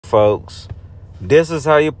folks. This is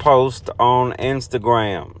how you post on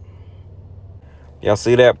Instagram. Y'all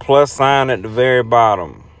see that plus sign at the very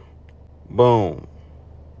bottom? Boom.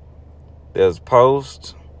 There's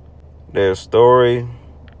post, there's story,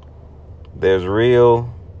 there's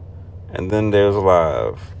reel, and then there's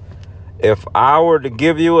live. If I were to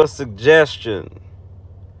give you a suggestion,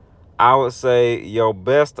 I would say your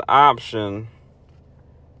best option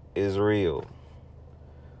is reel.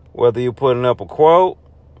 Whether you're putting up a quote,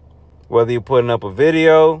 whether you're putting up a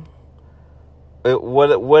video,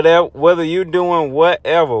 whether you're doing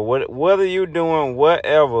whatever,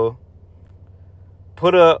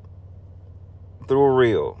 put up through a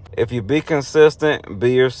reel. If you be consistent,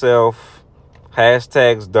 be yourself,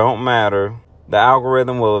 hashtags don't matter, the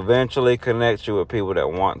algorithm will eventually connect you with people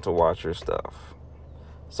that want to watch your stuff.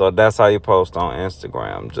 So that's how you post on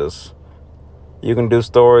Instagram. You can do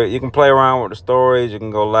story. You can play around with the stories. You can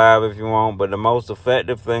go live if you want. But the most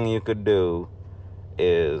effective thing you could do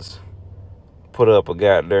is put up a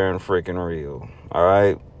goddamn freaking reel. All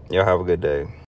right? Y'all have a good day.